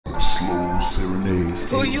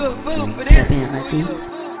Who you a fool for this? Tap in, auntie.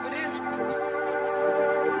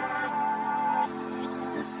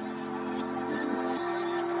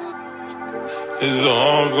 It's an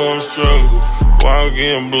ongoing struggle, why I'm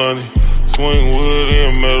getting blunted. Swing wood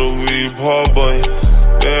in metal Veeze, Paul Bunyan.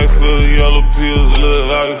 Bag full of yellow pills,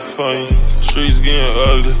 look like funny. Streets getting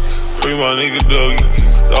ugly, free my nigga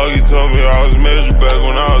Dougie. Doggy told me I was measured back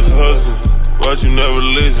when I was hustling. But you never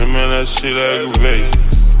listen, man, that shit aggravate.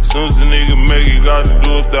 Soon as the nigga make it, got to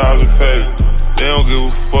do 1,000 favors. They don't give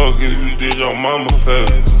a fuck if you did your mama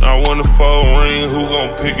favor. Now when the phone ring, who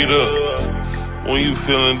gon' pick it up? When you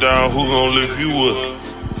feeling down, who gon' lift you up?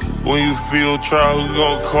 When you feel trial, who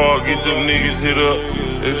gon' call, get them niggas hit up?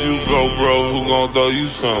 If you go broke, who gon' throw you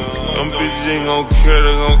something? Them bitches ain't gon' care,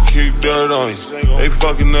 they gon' kick dirt on you. They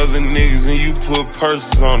fucking other niggas and you put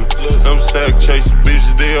purses on them. Them sack chasing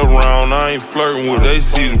bitches, they around, I ain't flirting with. They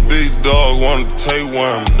see the big dog, wanna take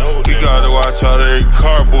one. We gotta watch out every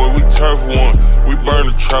cardboard, we turf one. We burn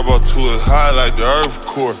the trap out to it high like the earth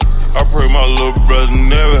core. I pray my little brother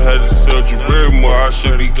never had to sell you very more. I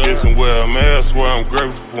should be kissing well, man, I swear I'm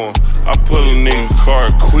grateful for him. I pull a nigga car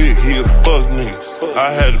quick, he a fuck nigga. I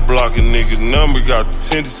had to block a nigga number, got the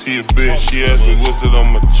tendency a bitch. She asked me what's it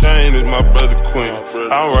on my chain, it's my brother Quinn.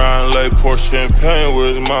 I'm riding late, pour champagne, where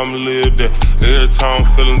his mama lived at. Every time I'm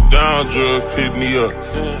feeling down, drugs pick me up.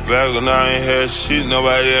 Back when I ain't had shit,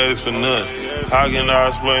 nobody asked for nothing. How can I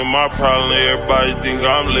explain my problem? Everybody think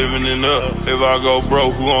I'm living it up. If I go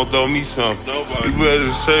broke, who gon' throw me something? You better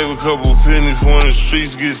save a couple pennies when the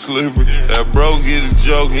streets get slippery. That bro get a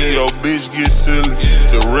joke and your bitch get silly.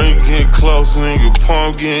 The ring getting close, nigga,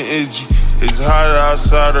 palm getting itchy. It's hotter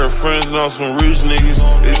outside, her friends on some rich niggas.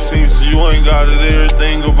 It seems you ain't got it,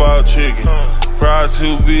 everything about chicken. Pride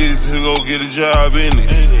too big to go get a job in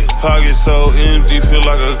it. Pocket so empty, feel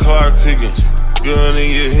like a clock ticking. Gun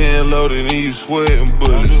in your hand loaded and you sweating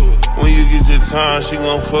bullets. When you get your time, she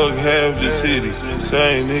gon' fuck half the city.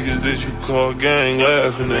 Same niggas that you call gang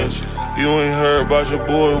laughing at you. You ain't heard about your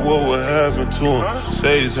boy, what would happen to him?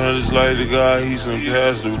 Say he's turned his light to God, he's some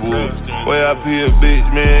pastor boy. Way I be a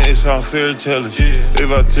bitch, man, it sound fairy telling. If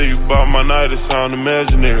I tell you about my night, it sound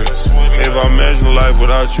imaginary. If I imagine life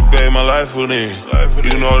without you, babe, my life would end.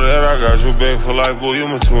 You know that I got your back for life, boy, you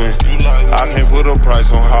my twin. I can't put a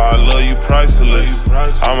price on how I love you, priceless.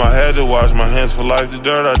 I'ma have to wash my hands for life, the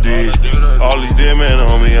dirt I did. All these dead men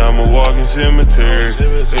on me, I'm a walking cemetery.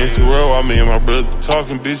 Into the world, I mean my brother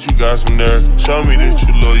talking, bitch, you got some nerve. Show me that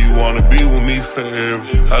you love, you wanna be with me forever.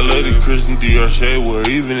 I love the Christian Dior shade wear,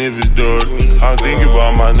 even if it's dark. I'm thinking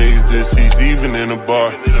about my niggas deceased, even in a bar.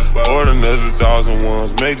 Order another 1,000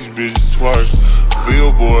 ones, make these bitches twerk.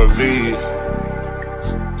 Billboard Veeze.